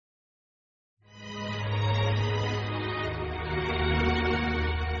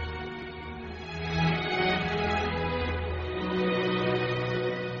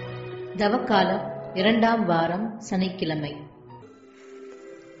தவக்காலம் 2ஆம் வாரம் சனிக்கிழமை.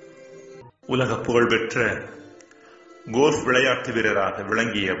 உலக புகழ்பெற்ற கோல்ஃப் விளையாட்டு வீரராக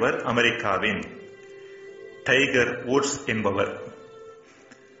விளங்கியவர் அமெரிக்காவின் டைகர் வுட்ஸ் என்பவர்.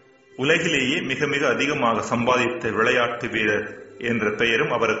 உலகிலேயே மிக மிக அதிகமாக சம்பாதித்த விளையாட்டு வீரர் என்ற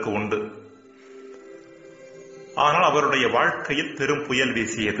பெயரும் அவருக்கு உண்டு. ஆனால் அவருடைய வாழ்க்கையில் பெரும் புயல்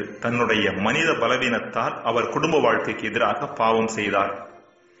வீசியது. தன்னுடைய மனித பலவீனத்தால் அவர் குடும்ப வாழ்க்கைக்கு எதிராக பாவம் செய்தார்.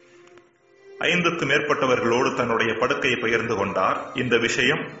 5க்கும் மேற்பட்டவர்களோடு தன்னுடைய படுக்கையை பகிர்ந்து கொண்டார். இந்த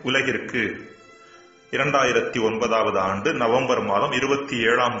விஷயம் உலகிற்கு 2009 ஆண்டு நவம்பர் மாதம்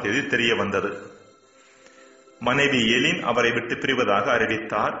 27ஆம் தேதி தெரிய வந்தது. மனைவி எலின் அவரை விட்டு பிரிவதாக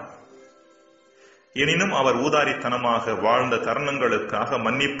அறிவித்தார். எனினும் அவர் ஊதாரித்தனமாக வாழ்ந்த தருணங்களுக்காக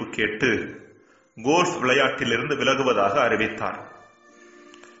மன்னிப்பு கேட்டு கோல்ஃப் விளையாட்டிலிருந்து விலகுவதாக அறிவித்தார்.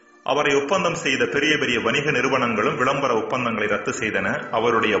 அவரை ஒப்பந்தம் செய்த பெரிய பெரிய வணிக நிறுவனங்களும் விளம்பர ஒப்பந்தங்களை ரத்து செய்தன.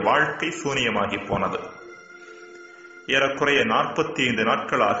 அவருடைய வாழ்க்கை சூனியமாகி போனது. ஏறக்குறைய 45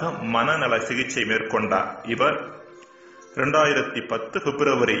 நாட்களாக மனநல சிகிச்சை மேற்கொண்டார். இவர் 2010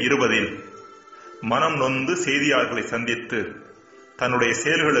 பிப்ரவரி 20 மனம் நொந்து செய்தியாளர்களை சந்தித்து தன்னுடைய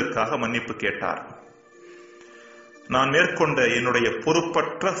செயல்களுக்காக மன்னிப்பு கேட்டார். நான் மேற்கொண்ட என்னுடைய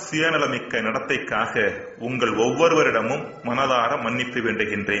பொறுப்பற்ற சுயநலமிக்க நடத்தைக்காக உங்கள் ஒவ்வொருவரிடமும் மனதார மன்னிப்பு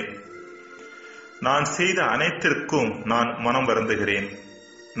வேண்டுகின்றேன். நான் செய்த அனைத்திற்கும் நான் மனம் வருந்துகிறேன்.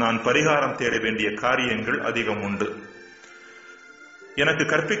 நான் பரிகாரம் தேட வேண்டிய காரியங்கள் அதிகம் உண்டு. எனக்கு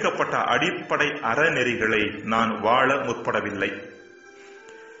கற்பிக்கப்பட்ட அடிப்படை அறநெறிகளை நான் வாழ முற்படவில்லை.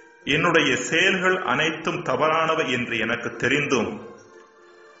 என்னுடைய செயல்கள் அனைத்தும் தவறானவை என்று எனக்கு தெரிந்தும்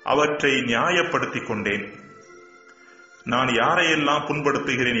அவற்றை நியாயப்படுத்திக் கொண்டேன். நான் யாரையெல்லாம்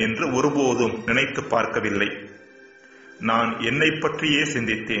புண்படுத்துகிறேன் என்று ஒருபோதும் நினைத்து பார்க்கவில்லை. நான் என்னை பற்றியே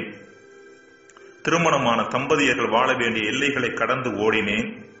சிந்தித்தேன். திருமணமான தம்பதியர்கள் வாழ வேண்டிய எல்லைகளை கடந்து ஓடினேன்.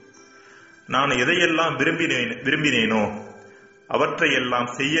 நான் எதையெல்லாம் விரும்பினேனோ அவற்றையெல்லாம்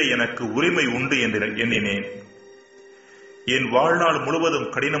செய்ய எனக்கு உரிமை உண்டு என்று எண்ணினேன். என் வாழ்நாள் முழுவதும்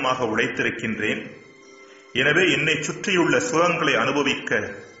கடினமாக உழைத்திருக்கின்றேன். எனவே என்னை சுற்றியுள்ள சுகங்களை அனுபவிக்க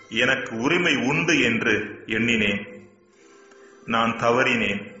எனக்கு உரிமை உண்டு என்று எண்ணினேன். நான்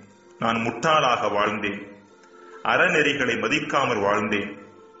தவறினேன். நான் முட்டாளாக வாழ்ந்தேன். அறநெறிகளை மதிக்காமல் வாழ்ந்தேன்.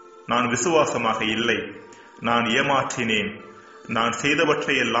 நான் விசுவாசமாக இல்லை. நான் ஏமாற்றினேன். நான்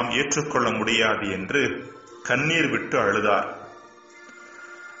செய்தவற்றையெல்லாம் ஏற்றுக்கொள்ள முடியாது என்று கண்ணீர் விட்டு அழுதார்.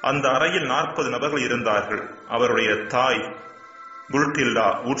 அந்த அறையில் 40 நபர்கள் இருந்தார்கள். அவருடைய தாய் குல்டில்டா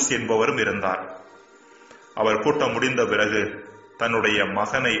வுட்ஸ் என்பவரும் இருந்தார். அவர் கூட்டம் முடிந்த பிறகு தன்னுடைய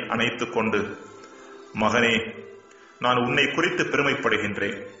மகனை அணைத்துக் கொண்டு, மகனே, நான் உன்னை குறித்து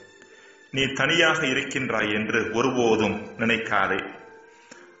பெருமைப்படுகின்றேன். நீ தனியாக இருக்கின்றாய் என்று ஒருபோதும் நினைக்காதே.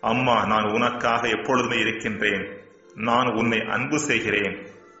 அம்மா, நான் உனக்காக எப்பொழுதுமே இருக்கின்றேன். நான் உன்னை அன்பு செய்கிறேன்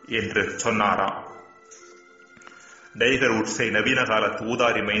என்று சொன்னாராம். டைகர் வுட்ஸை நவீன காலத்து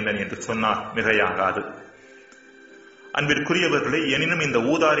ஊதாரி மைந்தன் என்று சொன்னார் மிகையாகாது. அன்பிற்குரியவர்களே, எனினும் இந்த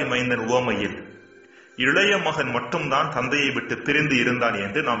ஊதாரி மைந்தன் உவமையில் இளைய மகன் மட்டும்தான் தந்தையை விட்டு பிரிந்து இருந்தான்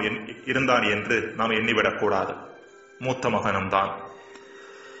என்று நாம் எண்ணிவிடக்கூடாது. மூத்த மகனும் தான்.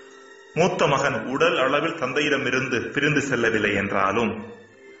 மூத்த மகன் உடல் அளவில் தந்தையிடமிருந்து பிரிந்து செல்லவில்லை என்றாலும்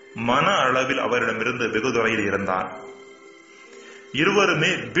மன அளவில் அவரிடமிருந்து வெகு தொலையில் இருந்தார்.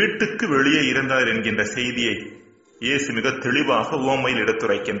 இருவருமே வீட்டுக்கு வெளியே இருந்தார் என்கின்ற செய்தியை இயேசு மிக தெளிவாக உவமையில்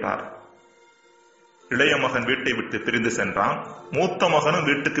எடுத்துரைக்கின்றார். இளைய மகன் வீட்டை விட்டு பிரிந்து சென்றான். மூத்த மகனும்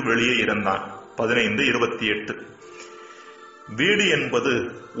வீட்டுக்கு வெளியே இருந்தான். 15:28. வீடு என்பது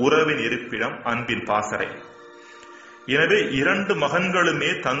உறவின் இருப்பிடம், அன்பின் பாசறை. எனவே 2 மகன்களுமே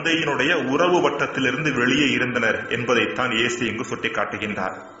தந்தையினுடைய உறவு வட்டத்திலிருந்து வெளியே இருந்தனர் என்பதைத்தான் இயேசு இங்கு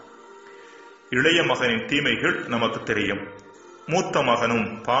சுட்டிக்காட்டுகின்றார். இளைய மகனின் தீமைகள் நமக்கு தெரியும். மூத்த மகனும்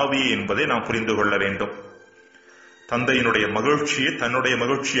பாவி என்பதை நாம் புரிந்து கொள்ள வேண்டும். தந்தையினுடைய மகிழ்ச்சியை தன்னுடைய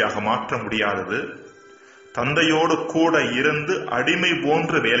மகிழ்ச்சியாக மாற்ற முடியாதது. தந்தையோடு கூட இருந்து அடிமை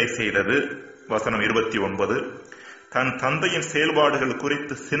போன்று வேலை செய்தது. வசனம் 29. தன் தந்தையின் செயல்பாடுகள்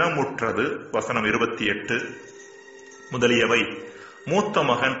குறித்து சினமுற்றது. வசனம் 28 முதலியவை மூத்த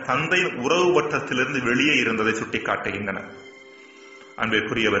மகன் தந்தையின் உறவு வட்டத்திலிருந்து வெளியே இருந்ததை சுட்டிக்காட்டுகின்றன.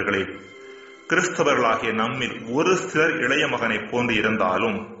 அன்பிற்குரியவர்களே, கிறிஸ்தவர்களாகிய நம்மில் ஒரு சிலர் இளைய மகனை போன்று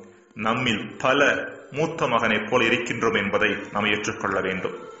இருந்தாலும் நம்மில் பலர் மூத்த மகனை போல் இருக்கின்றோம் என்பதை நாம் ஏற்றுக்கொள்ள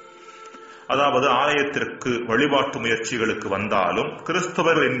வேண்டும். அதாவது, ஆலயத்திற்கு வழிபாட்டு முயற்சிகளுக்கு வந்தாலும்,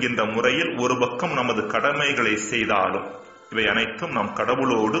 கிறிஸ்தவர்கள் என்கின்ற முறையில் ஒரு பக்கம் நமது கடமைகளை செய்தாலும், இவை அனைத்தும் நாம்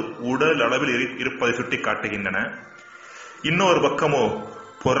கடவுளோடு உடல் அளவில் இருப்பதை சுட்டிக்காட்டுகின்றன. இன்னொரு பக்கமோ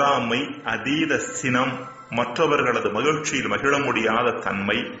பொறாமை, அதீத சினம், மற்றவர்களது மகிழ்ச்சியில் மகிழ முடியாத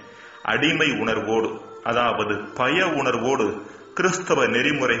தன்மை, அடிமை உணர்வோடு, அதாவது பய உணர்வோடு கிறிஸ்தவ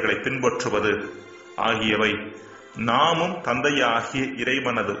நெறிமுறைகளை பின்பற்றுவது ஆகியவை நாமும் தந்தையாகிய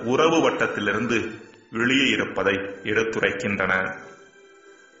இறைவனது உறவு வட்டத்திலிருந்து வெளியே இருப்பதை எடுத்துரைக்கின்றன.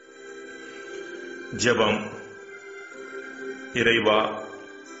 ஜெபம். இறைவா,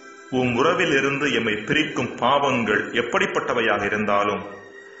 உம் உறவில் இருந்து எம்மை பிரிக்கும் பாவங்கள் எப்படிப்பட்டவையாக இருந்தாலும்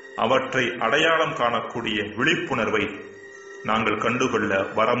அவற்றை அடையாளம் காணக்கூடிய விழிப்புணர்வை நாங்கள் கண்டுகொள்ள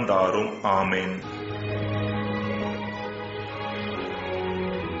வரம் தாரும். ஆமேன்.